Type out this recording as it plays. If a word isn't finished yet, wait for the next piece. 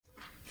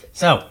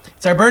So,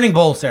 it's our burning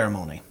bowl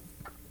ceremony.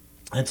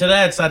 And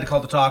today I decided to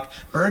call the talk,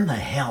 Burn the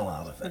Hell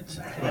Out of It.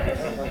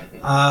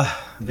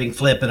 Being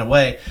flip in a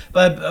way,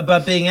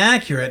 but being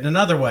accurate in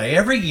another way.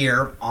 Every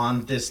year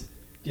on this,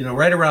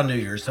 right around New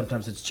Year's,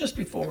 sometimes it's just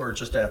before or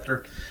just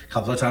after, a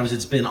couple of times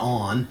it's been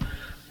on,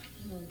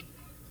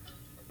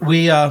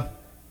 we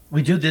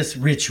do this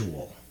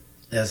ritual,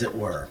 as it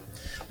were.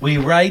 We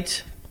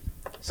write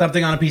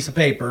something on a piece of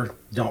paper.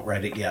 Don't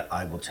write it yet,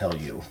 I will tell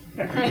you.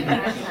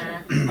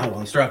 I will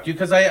instruct you,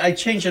 because I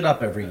change it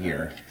up every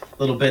year, a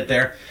little bit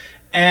there.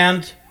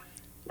 And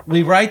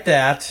we write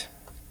that,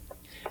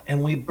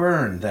 and we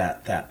burn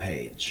that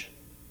page.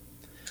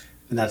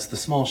 And that's the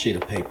small sheet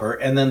of paper.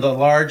 And then the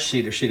large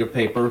sheet of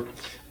paper,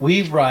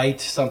 we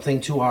write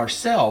something to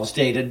ourselves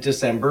dated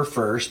December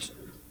 1st,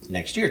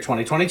 next year,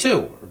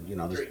 2022.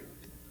 No,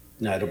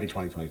 it'll be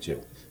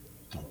 2022.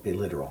 Don't be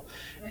literal.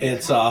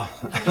 It's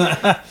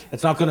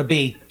it's not going to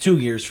be 2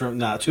 years from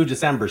now, 2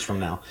 Decembers from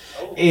now.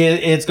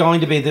 It's going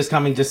to be this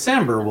coming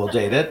December. We'll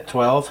date it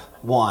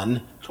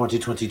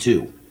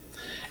 12/1/2022.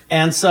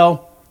 And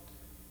so,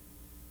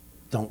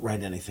 don't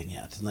write anything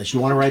yet. Unless you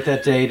want to write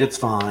that date, it's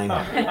fine.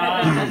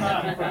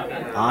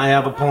 I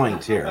have a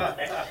point here.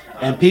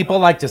 And people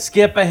like to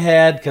skip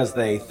ahead because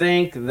they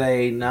think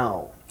they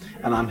know.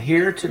 And I'm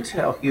here to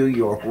tell you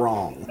you're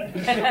wrong.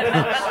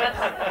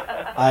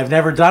 I've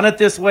never done it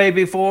this way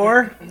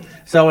before.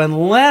 So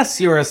unless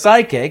you're a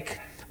psychic,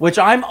 which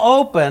I'm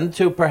open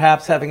to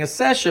perhaps having a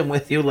session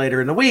with you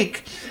later in the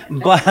week,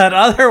 but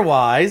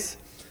otherwise,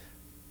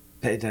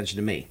 pay attention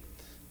to me.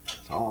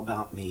 It's all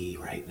about me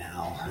right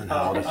now and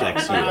how it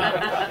affects you.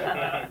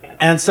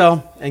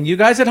 And you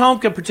guys at home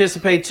can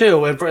participate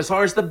too. And as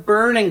far as the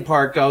burning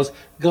part goes,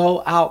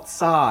 go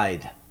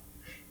outside.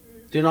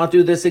 Do not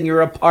do this in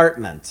your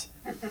apartment.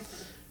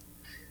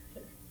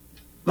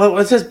 But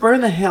when it says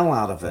burn the hell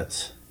out of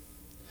it,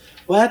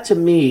 well, that to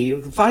me,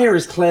 fire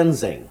is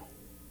cleansing,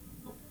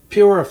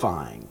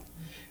 purifying.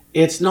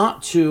 It's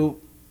not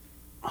to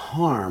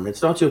harm.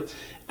 It's not to...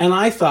 And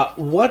I thought,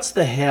 what's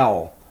the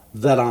hell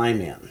that I'm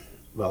in?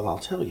 Well, I'll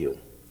tell you.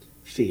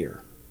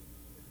 Fear.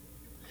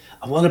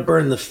 I want to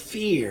burn the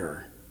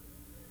fear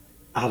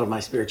out of my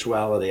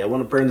spirituality. I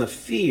want to burn the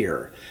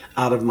fear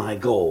out of my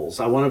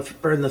goals. I want to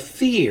burn the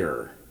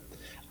fear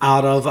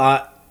out of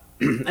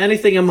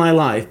anything in my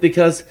life,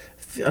 because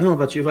I don't know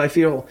about you, but I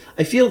feel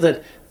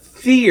that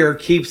fear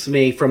keeps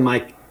me from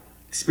my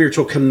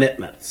spiritual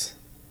commitments.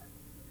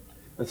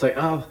 It's like,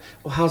 oh,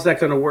 well, how's that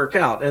going to work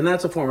out? And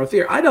that's a form of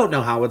fear. I don't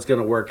know how it's going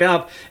to work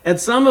out. And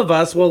some of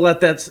us will let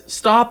that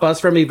stop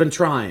us from even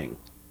trying,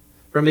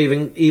 from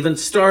even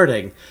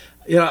starting.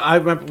 I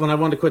remember when I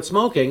wanted to quit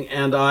smoking,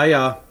 and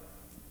I'll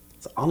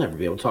never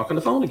be able to talk on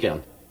the phone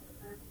again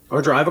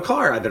or drive a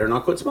car. I better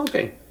not quit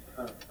smoking.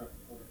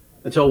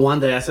 Until one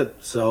day I said,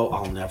 so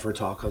I'll never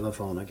talk on the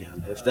phone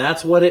again. If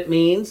that's what it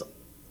means,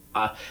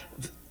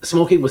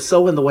 smoking was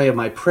so in the way of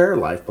my prayer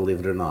life, believe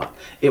it or not.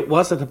 It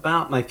wasn't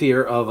about my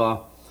fear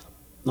of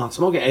not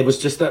smoking. It was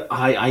just that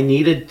I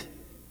needed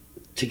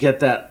to get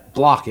that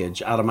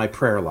blockage out of my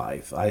prayer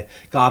life.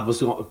 God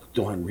was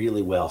doing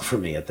really well for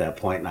me at that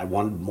point, and I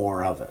wanted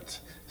more of it.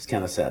 As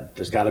Kenneth said,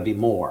 there's got to be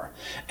more.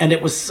 And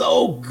it was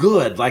so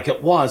good like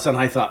it was, and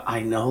I thought,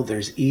 I know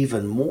there's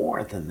even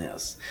more than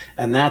this.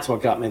 And that's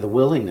what got me the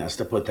willingness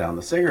to put down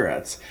the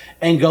cigarettes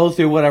and go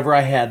through whatever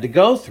I had to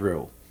go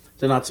through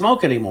to not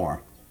smoke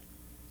anymore.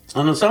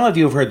 I know some of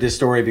you have heard this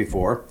story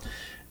before,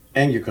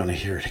 and you're going to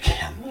hear it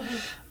again.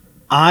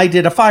 I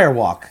did a fire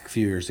walk a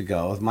few years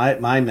ago with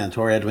my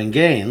mentor, Edwin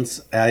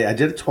Gaines. I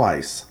did it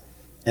twice.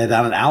 And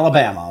down in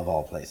Alabama, of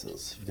all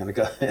places. You're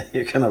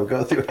gonna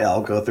go through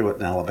hell, go through it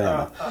in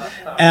Alabama.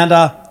 And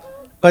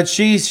but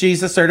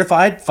she's a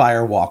certified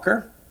fire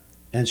walker,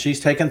 and she's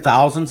taken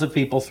thousands of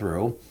people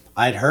through.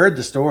 I'd heard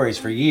the stories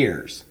for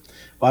years.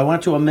 Well, I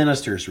went to a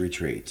minister's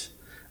retreat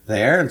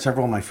there, and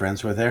several of my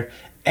friends were there.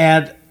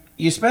 And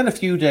you spend a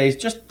few days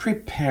just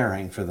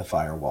preparing for the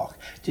fire walk.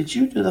 Did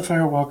you do the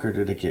fire walk, or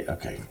did it get...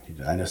 Okay,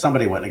 I know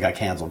somebody went and got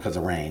canceled because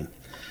of rain.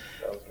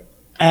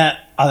 Oh,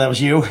 that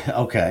was you?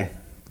 Okay.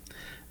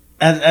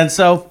 And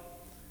so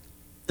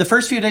the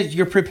first few days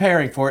you're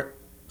preparing for it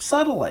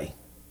subtly.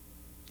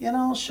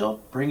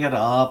 She'll bring it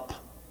up.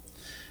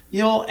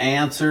 You'll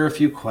answer a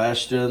few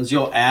questions.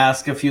 You'll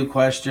ask a few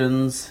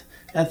questions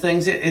and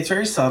things. It's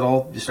very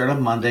subtle. You start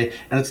on Monday,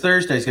 and it's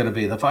Thursday's going to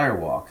be the fire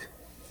walk.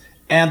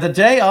 And the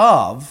day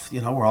of,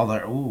 we're all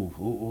there.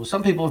 Ooh,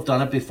 some people have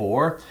done it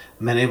before.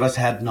 Many of us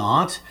had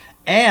not.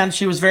 And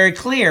she was very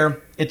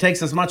clear. It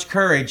takes as much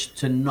courage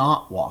to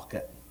not walk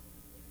it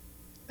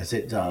as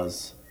it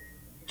does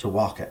to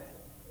walk it.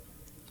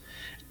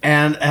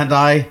 And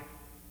I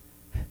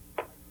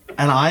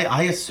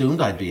assumed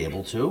I'd be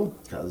able to,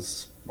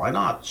 because why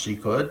not? She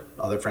could.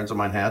 Other friends of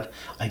mine had.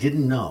 I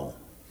didn't know.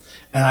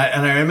 And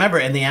I remember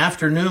in the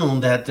afternoon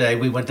that day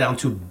we went down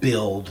to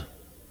build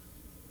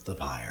the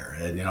fire.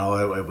 And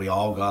we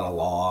all got a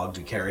log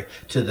to carry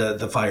to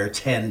the fire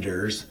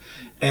tenders.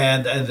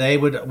 And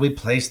we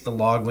placed the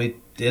log, we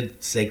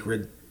did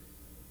sacred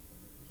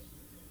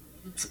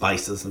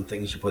spices and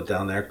things you put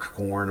down there,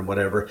 corn and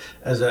whatever,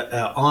 as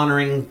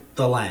honoring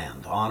the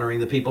land, honoring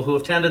the people who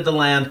have tended the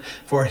land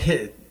for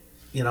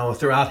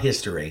throughout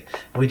history.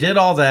 We did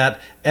all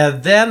that,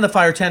 and then the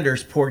fire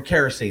tenders poured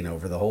kerosene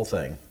over the whole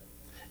thing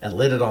and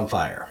lit it on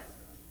fire.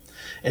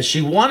 And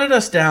she wanted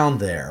us down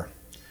there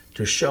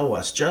to show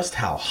us just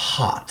how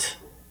hot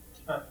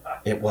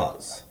it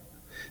was.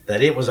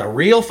 That it was a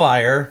real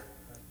fire.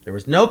 There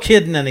was no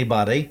kidding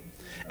anybody.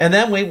 And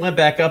then we went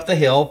back up the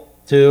hill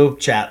to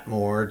chat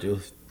more, do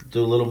a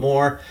little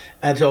more,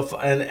 until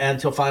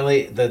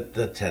finally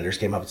the tenders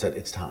came up and said,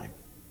 it's time.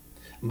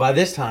 And by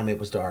this time, it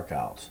was dark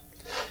out.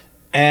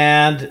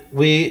 And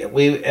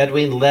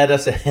Edwin led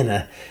us in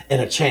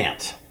a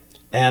chant.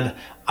 And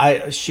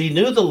she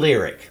knew the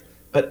lyric,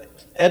 but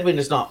Edwin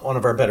is not one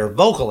of our better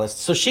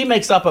vocalists, so she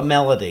makes up a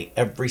melody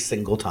every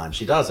single time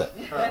she does it,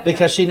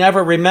 because she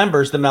never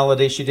remembers the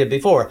melody she did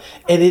before.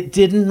 And it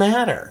didn't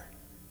matter.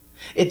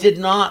 It did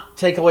not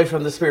take away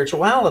from the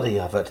spirituality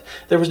of it.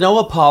 There was no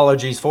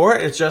apologies for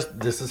it. It's just,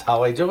 this is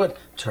how I do it.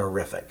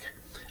 Terrific.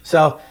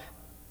 So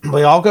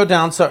we all go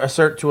down to a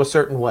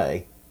certain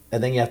way,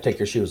 and then you have to take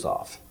your shoes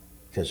off,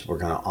 because we're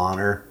going to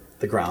honor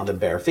the ground in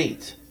bare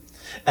feet.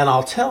 And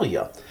I'll tell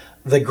you,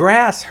 the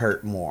grass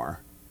hurt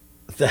more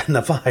than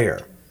the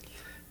fire,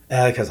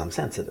 because I'm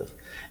sensitive.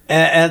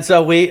 And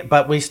so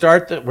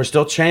we're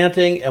still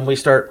chanting, and we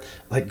start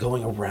like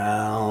going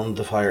around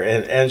the fire.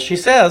 And she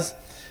says,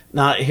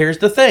 now here's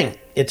the thing: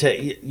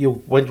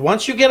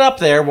 once you get up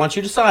there, once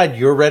you decide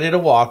you're ready to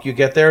walk, you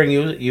get there and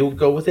you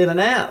go within and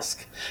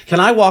ask, can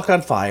I walk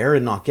on fire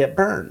and not get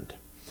burned?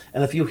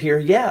 And if you hear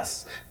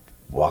yes,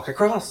 walk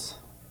across.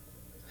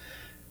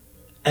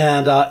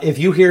 And if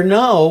you hear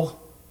no,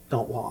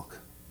 don't walk.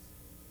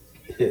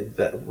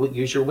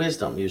 Use your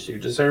wisdom, use your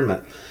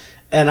discernment.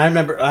 And I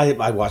remember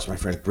I watched my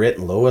friends Britt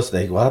and Lewis.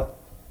 They go up,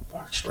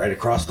 walk straight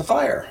across the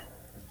fire.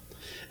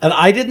 And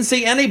I didn't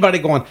see anybody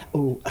going,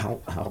 ooh,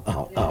 ow, ow,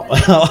 ow, ow,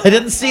 ow. I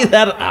didn't see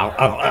that, ow,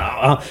 ow,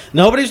 ow, ow.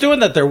 Nobody's doing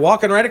that. They're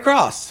walking right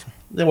across.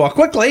 They walk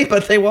quickly,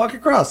 but they walk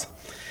across.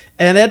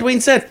 And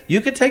Edwin said,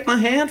 you could take my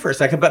hand for a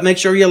second, but make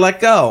sure you let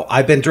go.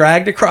 I've been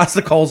dragged across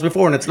the coals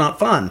before, and it's not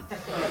fun.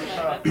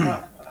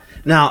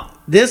 Now,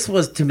 this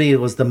was, to me,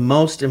 was the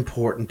most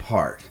important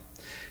part.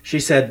 She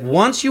said,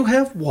 once you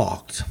have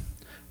walked,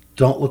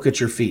 don't look at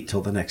your feet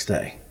till the next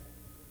day.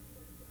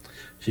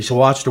 She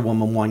watched a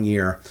woman one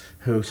year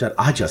who said,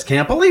 I just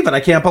can't believe it. I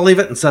can't believe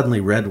it. And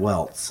suddenly red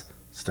welts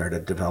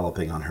started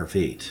developing on her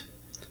feet,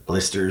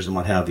 blisters and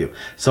what have you.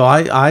 So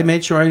I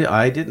made sure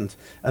I didn't.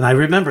 And I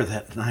remember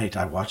that night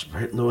I watched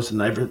Britt Lewis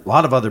and a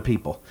lot of other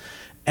people.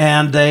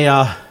 And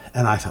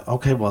and I thought,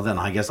 okay, well then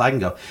I guess I can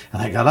go.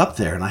 And I got up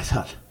there and I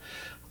thought,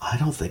 I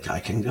don't think I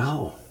can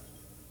go.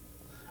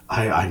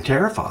 I'm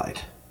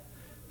terrified.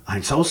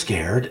 I'm so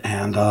scared.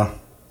 And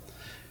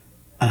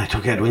I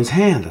took Edwin's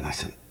hand and I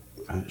said,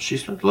 she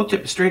looked at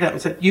me straight up and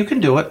said, you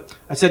can do it.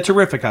 I said,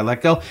 terrific. I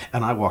let go.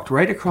 And I walked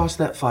right across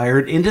that fire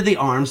into the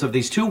arms of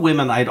these two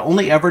women I'd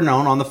only ever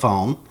known on the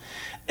phone.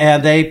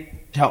 And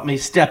they helped me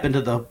step into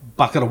the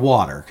bucket of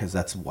water, because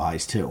that's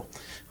wise too.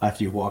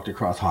 After you've walked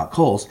across hot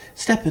coals,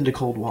 step into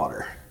cold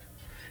water.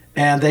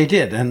 And they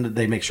did. And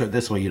they make sure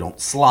this way you don't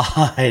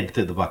slide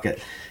through the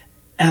bucket.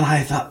 And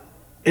I thought,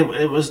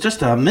 it was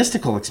just a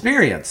mystical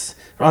experience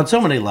on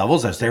so many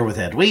levels. I was there with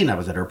Edwina. I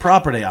was at her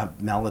property.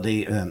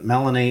 Melanie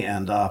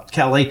and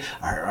Kelly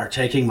are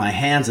taking my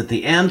hands at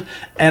the end,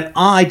 and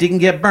I didn't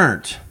get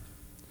burnt.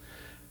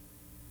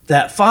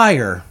 That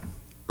fire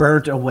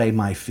burnt away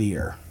my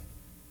fear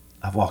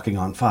of walking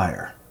on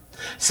fire.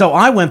 So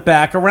I went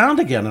back around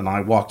again, and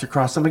I walked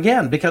across them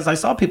again, because I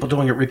saw people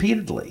doing it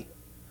repeatedly.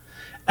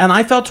 And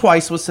I felt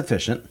twice was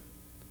sufficient.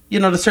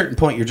 At a certain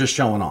point, you're just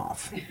showing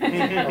off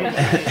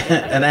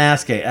and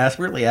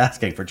really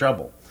asking for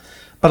trouble.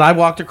 But I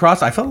walked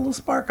across. I felt a little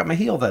spark on my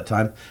heel that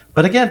time.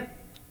 But again,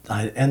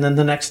 and then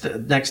the next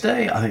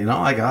day,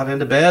 I got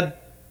into bed.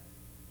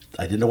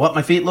 I didn't know what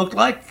my feet looked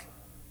like,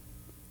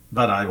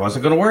 but I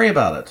wasn't going to worry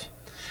about it.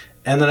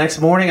 And the next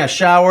morning, I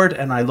showered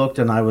and I looked,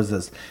 and I was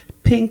as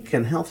pink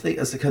and healthy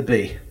as it could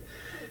be.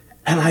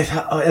 And I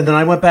thought, and then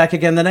I went back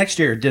again the next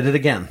year, did it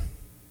again.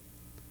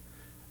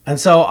 And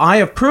so I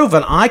have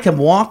proven I can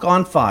walk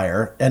on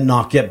fire and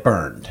not get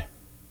burned.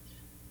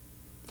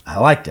 I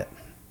liked it.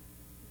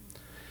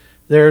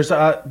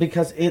 Because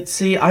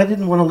I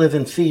didn't want to live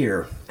in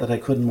fear that I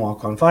couldn't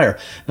walk on fire.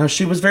 Now,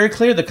 she was very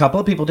clear. The couple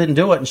of people didn't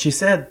do it. And she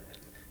said,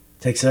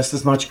 it takes just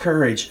as much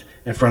courage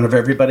in front of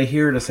everybody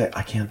here to say,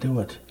 I can't do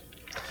it.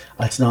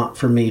 It's not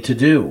for me to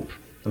do.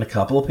 And a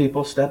couple of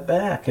people stepped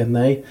back, and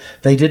they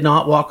did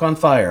not walk on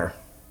fire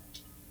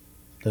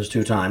those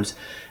 2 times.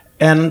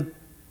 And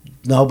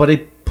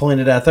nobody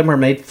pointed at them or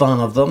made fun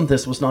of them.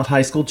 This was not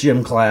high school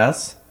gym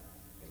class.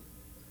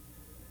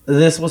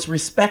 This was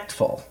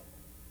respectful.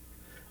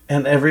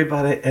 And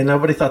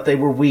nobody thought they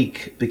were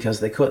weak because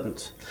they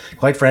couldn't.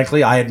 Quite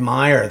frankly, I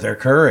admire their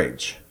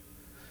courage.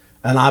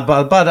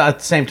 But at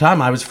the same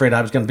time, I was afraid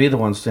I was going to be the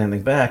one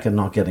standing back and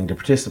not getting to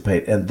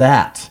participate. And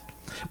that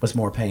was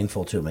more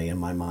painful to me in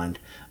my mind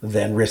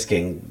than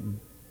risking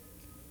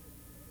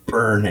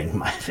burning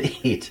my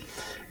feet.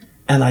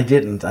 And I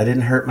didn't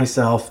hurt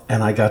myself,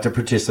 and I got to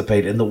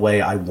participate in the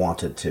way I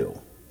wanted to.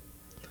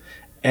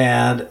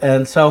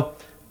 And so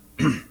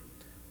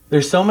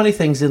there's so many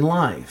things in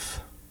life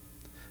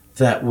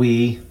that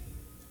we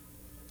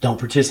don't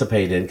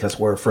participate in because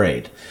we're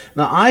afraid.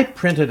 Now, I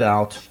printed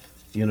out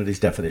Unity's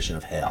definition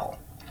of hell.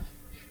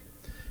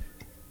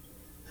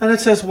 And it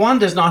says one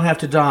does not have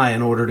to die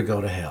in order to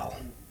go to hell,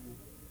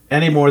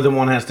 any more than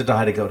one has to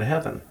die to go to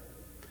heaven.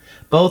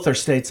 Both are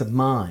states of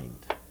mind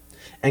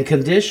and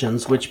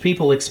conditions which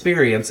people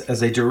experience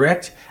as a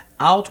direct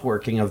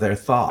outworking of their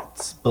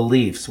thoughts,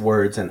 beliefs,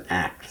 words, and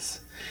acts.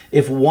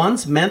 If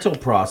one's mental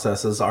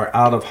processes are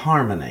out of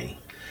harmony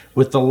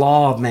with the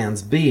law of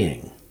man's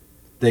being,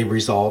 they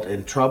result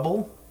in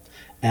trouble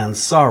and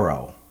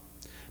sorrow.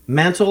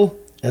 Mental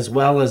as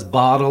well as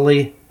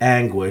bodily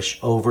anguish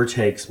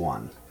overtakes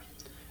one.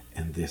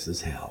 And this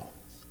is hell.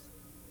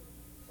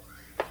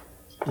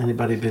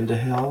 Anybody been to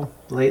hell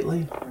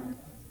lately?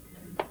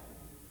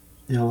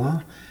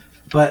 Yeah.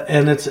 But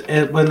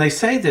when they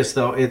say this,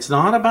 though, it's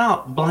not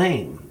about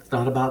blame. It's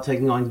not about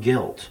taking on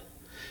guilt.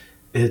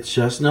 It's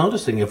just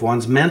noticing if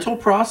one's mental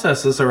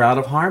processes are out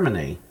of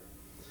harmony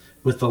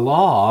with the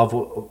law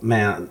of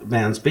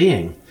man's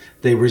being,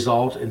 they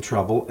result in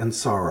trouble and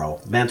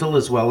sorrow. Mental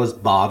as well as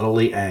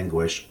bodily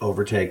anguish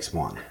overtakes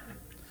one.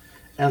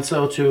 And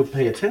so to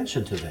pay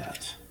attention to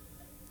that.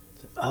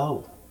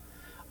 Oh,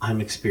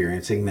 I'm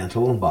experiencing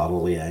mental and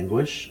bodily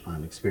anguish.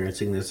 I'm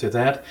experiencing this or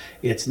that.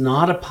 It's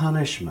not a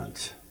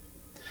punishment,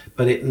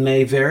 but it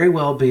may very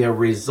well be a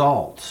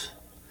result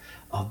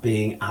of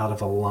being out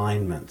of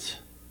alignment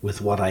with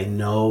what I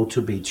know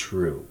to be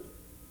true.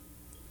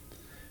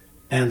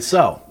 And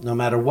so, no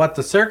matter what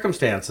the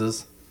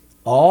circumstances,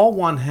 all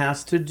one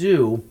has to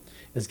do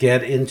is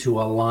get into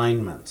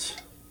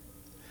alignment.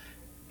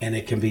 And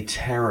it can be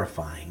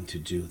terrifying to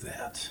do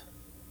that.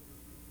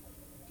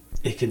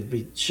 It can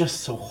be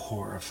just so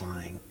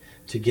horrifying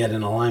to get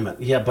in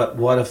alignment. Yeah, but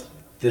what if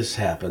this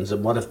happens?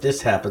 And what if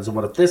this happens? And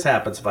what if this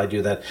happens if I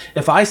do that?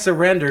 If I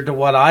surrender to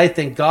what I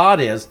think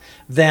God is,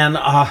 then,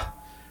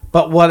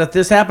 but what if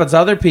this happens?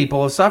 Other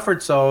people have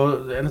suffered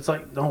so, and it's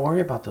like, don't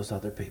worry about those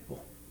other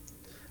people.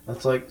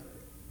 That's like,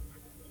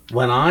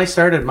 when I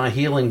started my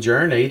healing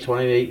journey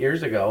 28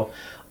 years ago,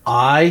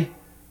 it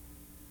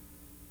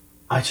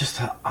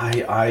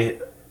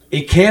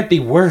can't be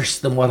worse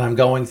than what I'm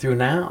going through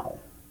now.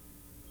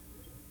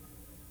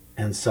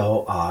 And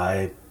so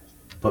I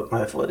put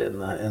my foot in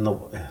the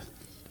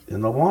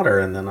water,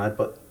 and then I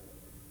put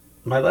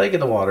my leg in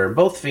the water and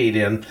both feet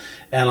in,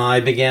 and I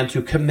began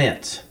to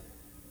commit.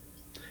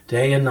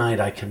 Day and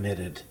night I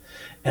committed.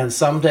 And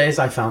some days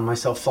I found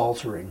myself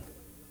faltering.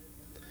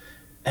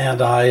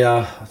 And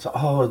I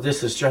thought,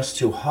 this is just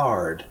too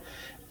hard.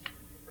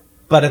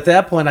 But at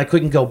that point I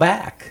couldn't go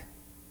back.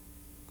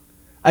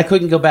 I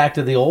couldn't go back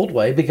to the old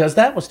way because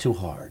that was too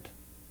hard.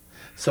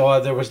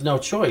 So there was no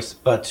choice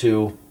but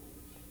to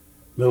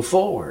move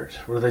forward.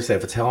 What do they say?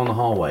 If it's hell in the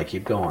hallway,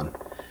 keep going.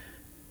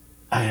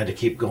 I had to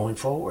keep going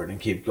forward and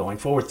keep going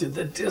forward through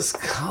the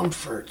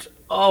discomfort.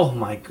 Oh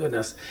my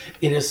goodness.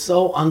 It is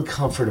so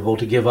uncomfortable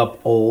to give up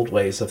old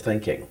ways of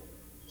thinking.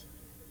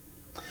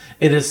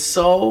 It is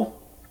so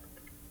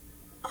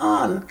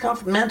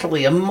uncomfortable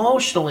mentally,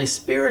 emotionally,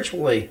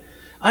 spiritually.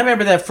 I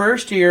remember that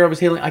first year I was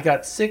healing, I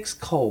got 6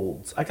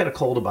 colds. I got a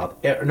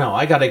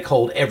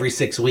cold every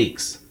 6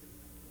 weeks.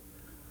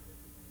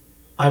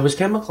 I was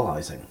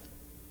chemicalizing.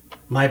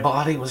 My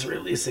body was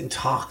releasing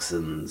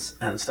toxins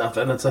and stuff,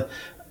 and it's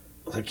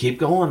keep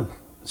going.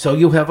 So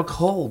you have a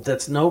cold.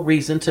 That's no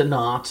reason to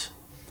not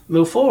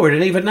move forward.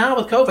 And even now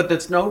with COVID,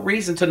 that's no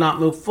reason to not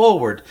move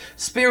forward.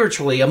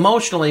 Spiritually,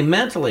 emotionally,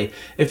 mentally.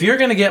 If you're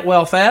going to get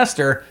well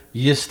faster,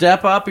 you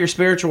step up your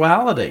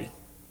spirituality.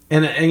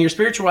 And your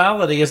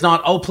spirituality is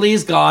not, oh,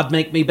 please, God,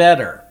 make me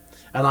better.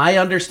 And I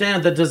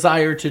understand the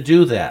desire to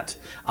do that.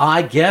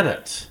 I get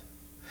it.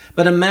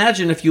 But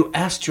imagine if you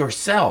asked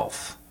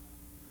yourself,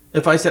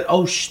 if I said,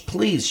 oh,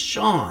 please,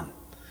 Sean,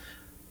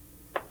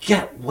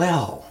 get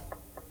well.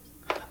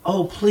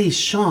 Oh, please,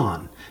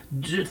 Sean,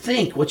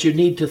 think what you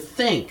need to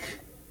think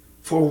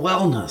for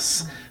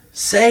wellness.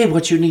 Say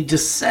what you need to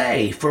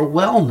say for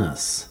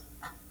wellness.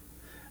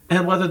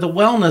 And whether the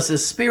wellness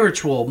is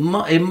spiritual,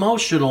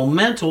 emotional,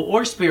 mental,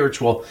 or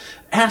spiritual,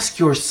 ask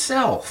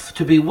yourself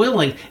to be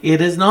willing.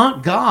 It is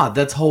not God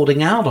that's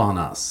holding out on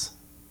us.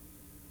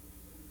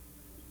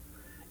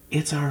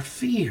 It's our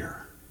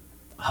fear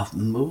of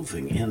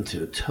moving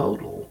into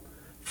total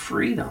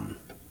freedom,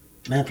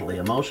 mentally,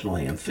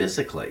 emotionally, and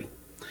physically.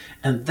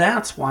 And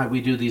that's why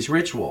we do these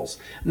rituals.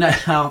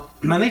 Now,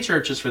 many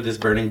churches for this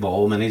burning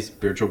bowl, many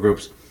spiritual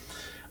groups,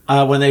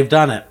 when they've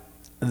done it,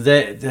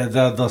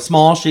 the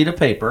small sheet of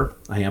paper,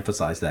 I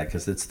emphasize that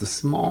because it's the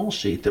small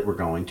sheet that we're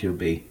going to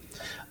be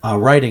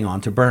writing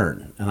on to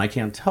burn. And I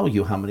can't tell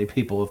you how many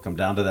people have come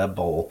down to that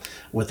bowl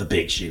with a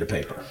big sheet of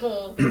paper.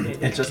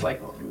 It's just like,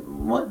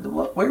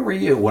 where were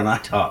you when I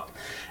talked?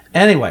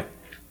 Anyway,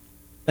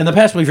 in the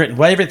past we've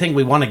written everything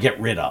we want to get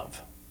rid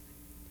of.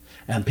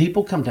 And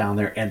people come down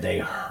there and they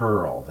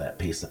hurl that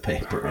piece of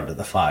paper into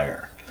the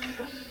fire.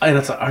 And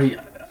it's like,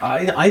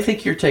 I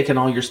think you're taking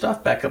all your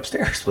stuff back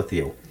upstairs with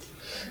you.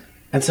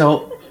 And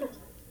so,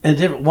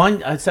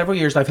 several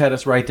years I've had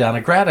us write down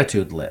a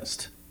gratitude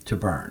list to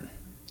burn.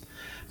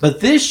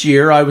 But this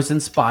year I was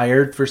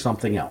inspired for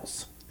something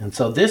else. And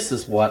so this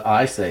is what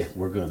I say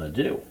we're going to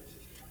do.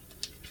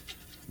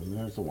 And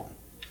there's the one.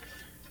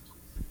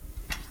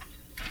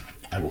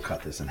 I will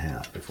cut this in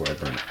half before I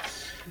burn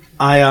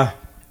it.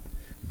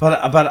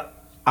 But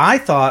I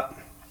thought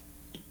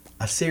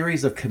a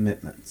series of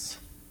commitments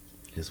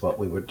is what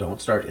we would, don't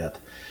start yet.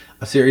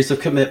 A series of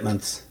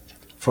commitments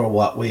for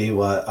what we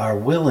are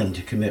willing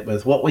to commit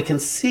with, what we can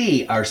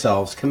see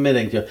ourselves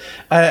committing to.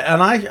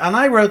 And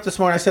I wrote this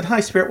morning, I said, hi,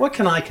 Spirit, what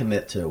can I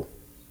commit to?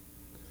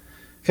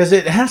 Because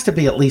it has to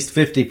be at least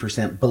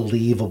 50%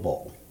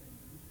 believable.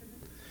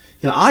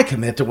 I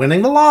commit to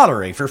winning the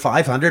lottery for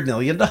 $500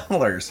 million.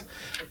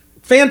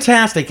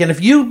 Fantastic. And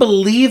if you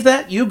believe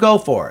that, you go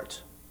for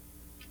it.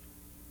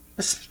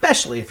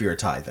 Especially if you're a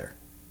tither.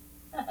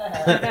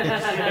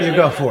 You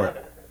go for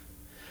it.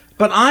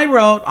 But I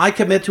wrote, I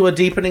commit to a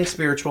deepening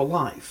spiritual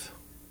life.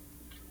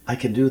 I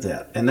can do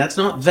that. And that's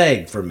not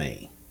vague for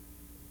me.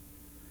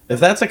 If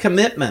that's a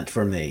commitment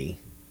for me,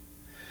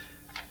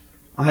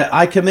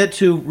 I commit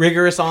to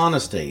rigorous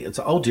honesty. It's,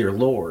 oh dear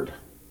Lord.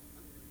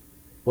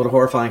 What a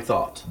horrifying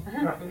thought.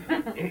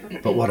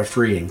 But what a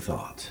freeing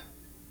thought.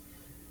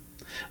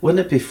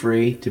 Wouldn't it be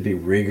free to be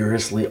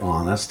rigorously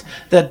honest?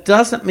 That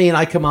doesn't mean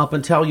I come up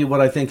and tell you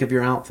what I think of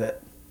your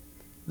outfit.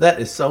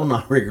 That is so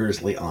not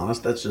rigorously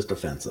honest. That's just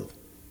offensive.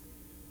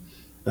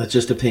 That's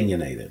just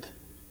opinionated.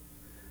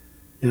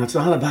 It's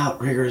not about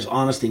rigorous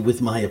honesty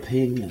with my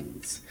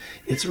opinions.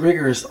 It's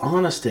rigorous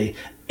honesty.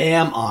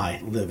 Am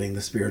I living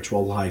the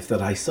spiritual life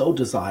that I so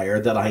desire,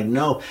 that I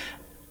know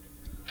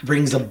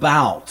brings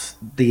about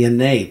the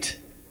innate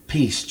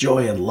peace,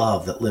 joy, and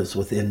love that lives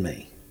within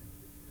me?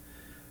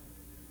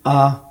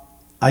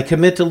 I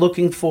commit to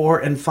looking for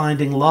and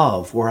finding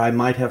love where I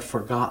might have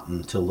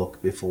forgotten to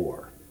look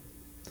before.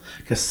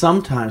 Because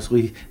sometimes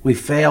we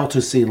fail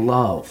to see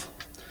love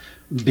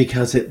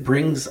because it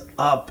brings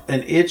up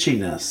an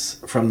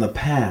itchiness from the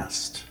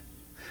past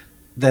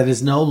that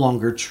is no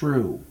longer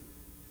true.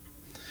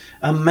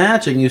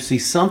 Imagine you see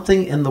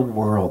something in the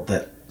world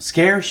that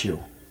scares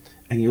you,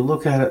 and you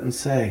look at it and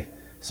say,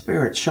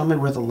 Spirit, show me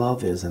where the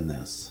love is in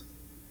this.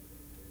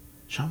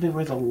 Show me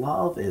where the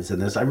love is in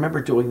this. I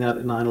remember doing that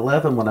at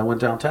 9/11 when I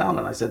went downtown,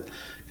 and I said,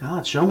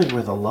 God, show me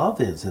where the love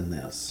is in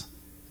this.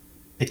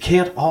 It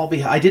can't all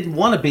be, I didn't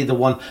want to be the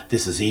one,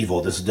 this is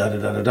evil, this is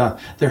da-da-da-da-da.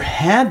 There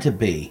had to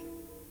be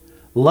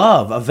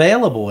love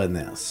available in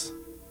this.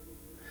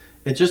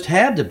 It just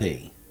had to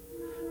be.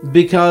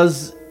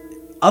 Because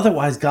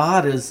otherwise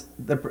God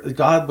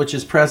which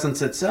is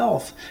presence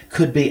itself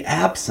could be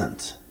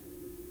absent.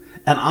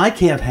 And I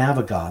can't have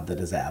a God that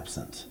is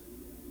absent.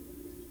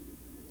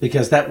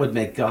 Because that would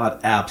make God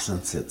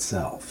absence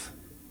itself.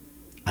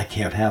 I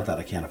can't have that.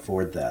 I can't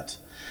afford that.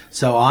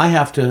 So I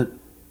have to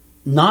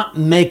not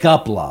make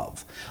up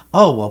love.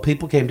 Oh, well,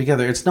 people came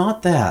together. It's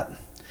not that.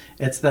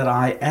 It's that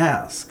I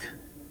ask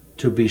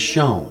to be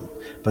shown.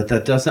 But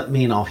that doesn't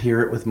mean I'll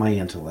hear it with my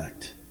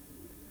intellect.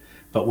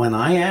 But when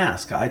I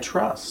ask, I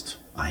trust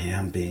I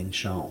am being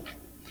shown.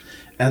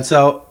 And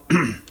so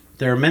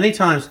there are many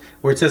times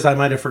where it says I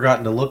might have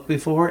forgotten to look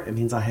before. It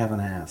means I haven't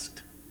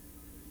asked.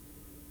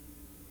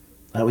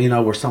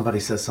 Where somebody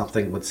says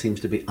something that seems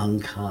to be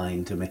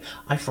unkind to me.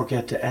 I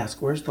forget to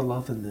ask, where's the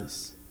love in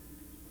this?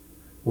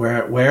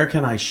 Where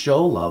can I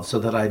show love so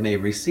that I may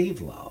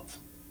receive love?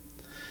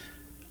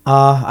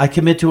 I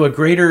commit to a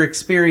greater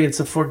experience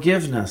of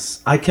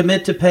forgiveness. I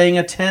commit to paying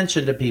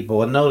attention to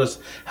people and notice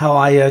how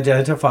I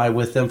identify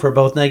with them for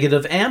both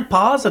negative and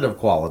positive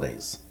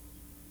qualities.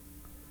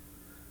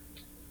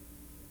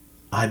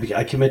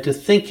 I commit to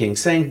thinking,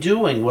 saying,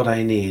 doing what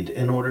I need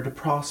in order to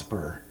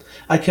prosper.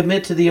 I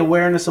commit to the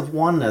awareness of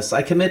oneness.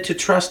 I commit to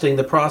trusting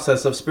the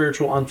process of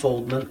spiritual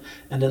unfoldment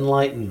and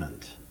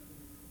enlightenment.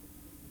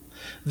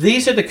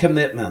 These are the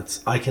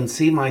commitments I can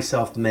see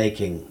myself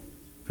making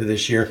for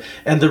this year.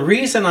 And the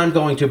reason I'm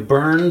going to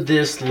burn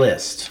this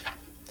list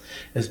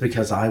is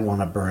because I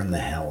want to burn the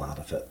hell out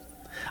of it.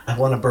 I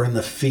want to burn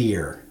the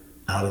fear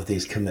out of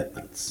these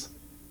commitments.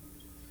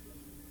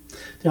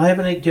 Do you have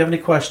any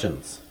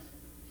questions?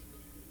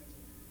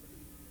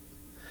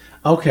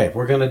 Okay,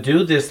 we're going to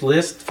do this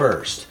list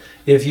first.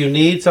 If you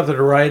need something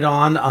to write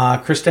on,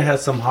 Krista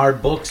has some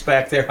hard books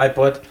back there I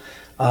put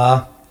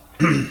to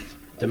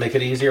make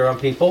it easier on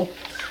people.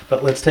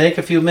 But let's take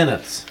a few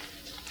minutes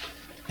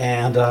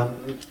and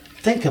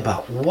think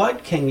about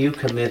what can you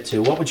commit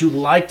to? What would you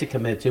like to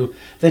commit to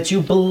that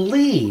you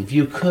believe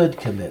you could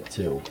commit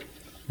to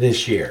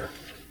this year?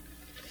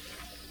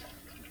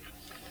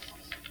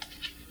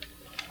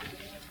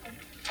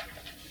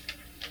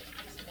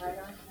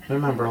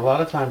 Remember, a lot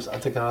of times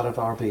the God of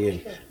our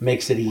being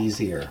makes it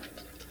easier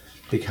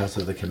because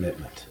of the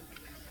commitment.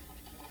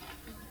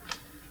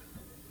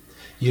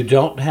 You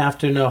don't have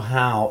to know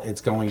how it's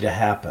going to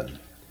happen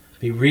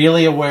Be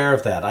really aware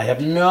of that. I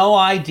have no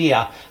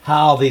idea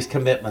how these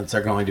commitments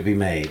are going to be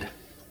made.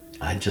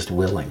 I'm just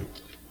willing.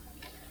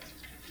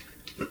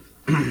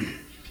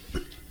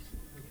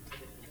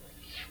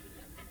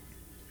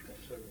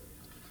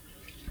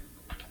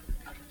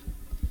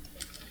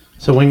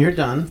 So when you're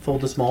done,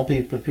 fold a small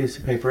piece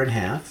of paper in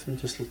half and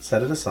just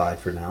set it aside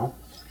for now.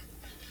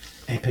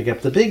 And pick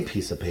up the big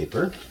piece of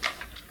paper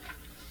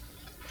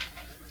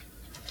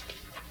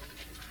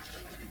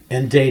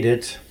and date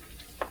it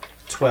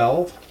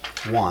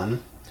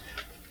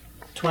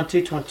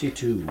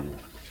 12/1/2022.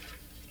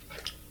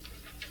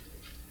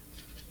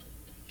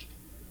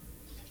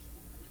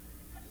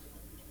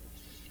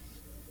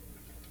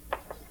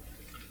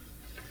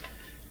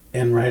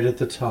 And right at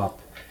the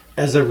top,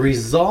 as a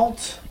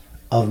result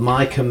of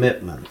my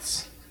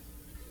commitments,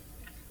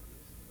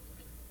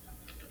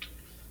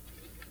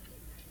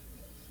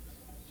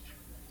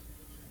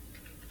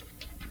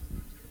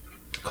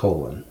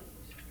 colon.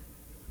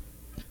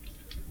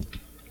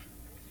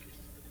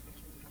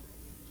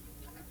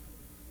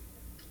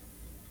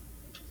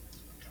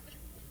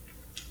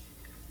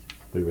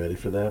 We ready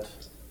for that?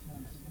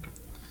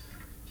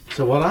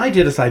 So what I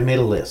did is I made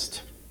a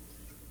list.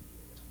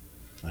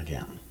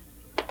 Again.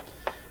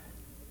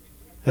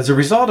 As a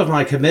result of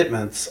my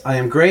commitments, I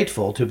am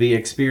grateful to be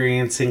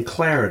experiencing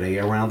clarity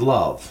around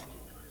love.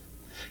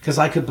 Because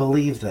I could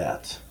believe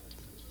that.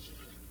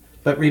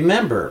 But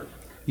remember,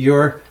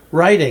 you're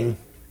writing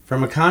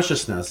from a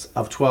consciousness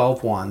of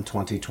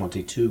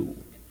 12/1/2022.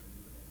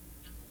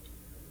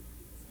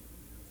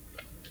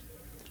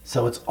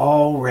 So it's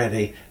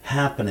already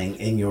happening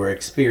in your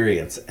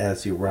experience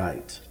as you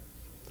write.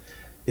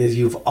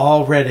 You've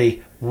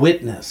already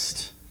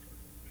witnessed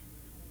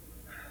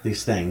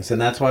these things.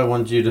 And that's why I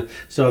wanted you to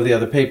still have the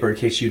other paper in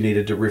case you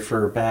needed to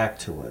refer back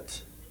to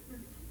it.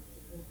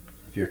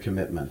 Your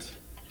commitment.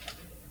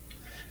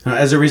 Now,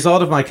 as a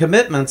result of my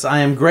commitments, I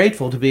am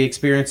grateful to be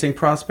experiencing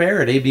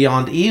prosperity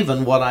beyond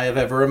even what I have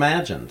ever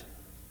imagined.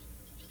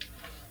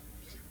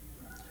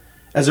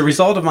 As a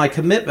result of my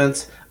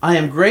commitments, I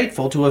am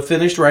grateful to have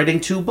finished writing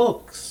 2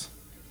 books.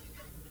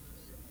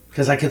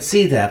 Because I could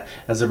see that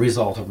as a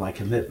result of my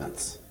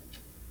commitments.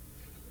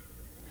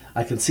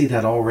 I can see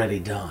that already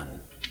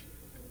done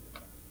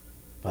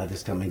by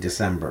this coming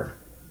December.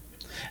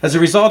 As a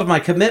result of my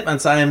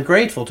commitments, I am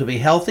grateful to be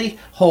healthy,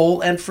 whole,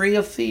 and free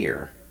of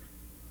fear.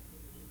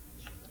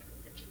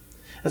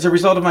 As a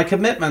result of my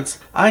commitments,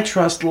 I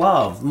trust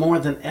love more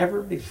than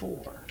ever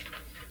before.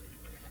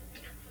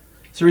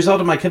 As a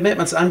result of my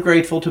commitments, I'm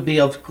grateful to be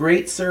of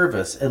great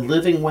service and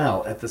living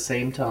well at the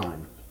same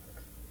time.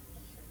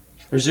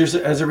 As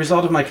a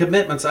result of my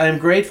commitments, I am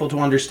grateful to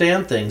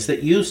understand things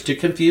that used to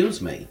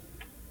confuse me.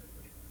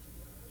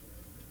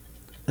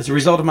 As a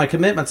result of my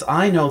commitments,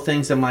 I know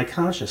things in my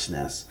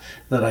consciousness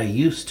that I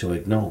used to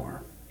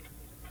ignore.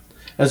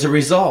 As a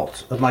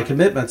result of my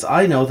commitments,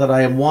 I know that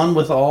I am one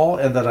with all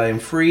and that I am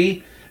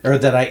free, or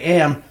that I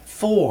am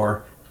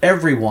for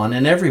everyone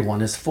and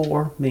everyone is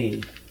for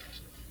me.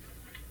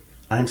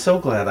 I'm so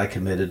glad I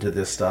committed to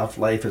this stuff.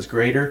 Life is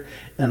greater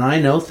and I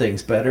know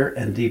things better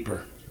and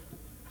deeper.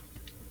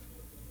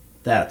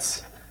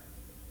 That's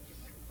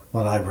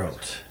what I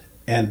wrote.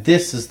 And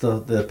this is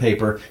the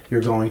paper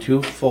you're going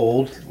to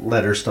fold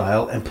letter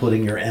style and put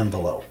in your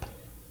envelope.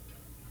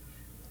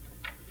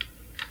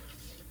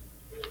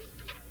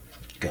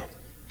 Go.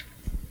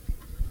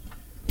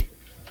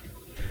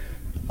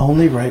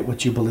 Only write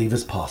what you believe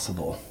is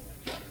possible.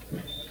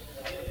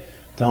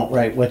 Don't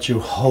write what you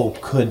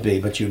hope could be,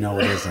 but you know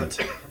it isn't.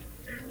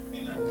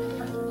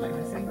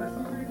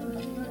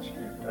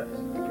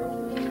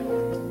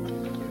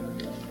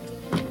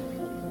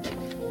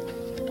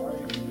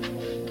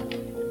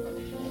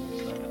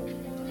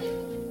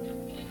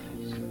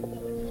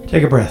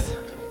 Take a breath.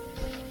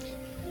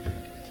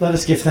 Let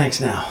us give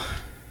thanks now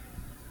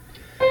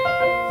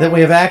that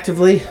we have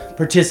actively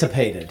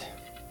participated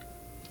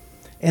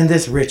in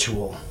this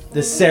ritual,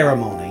 this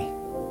ceremony.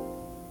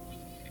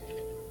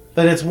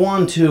 But it's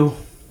one to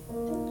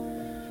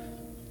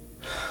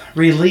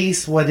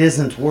release what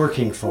isn't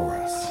working for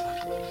us.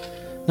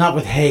 Not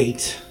with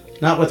hate,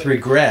 not with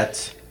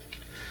regret,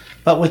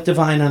 but with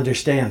divine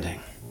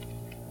understanding.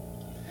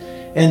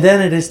 And then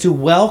it is to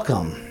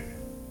welcome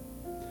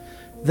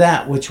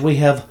that which we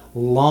have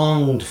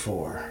longed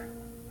for.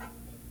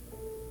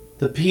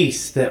 The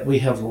peace that we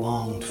have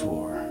longed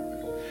for.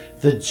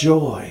 The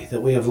joy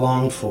that we have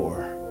longed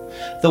for.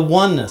 The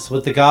oneness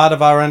with the God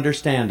of our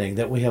understanding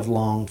that we have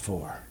longed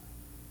for.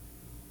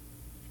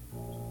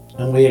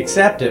 And we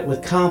accept it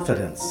with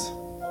confidence,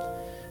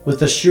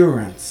 with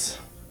assurance,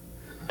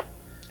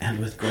 and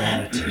with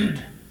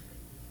gratitude.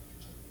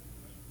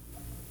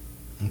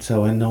 And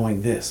so in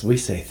knowing this, we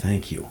say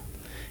thank you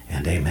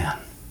and amen.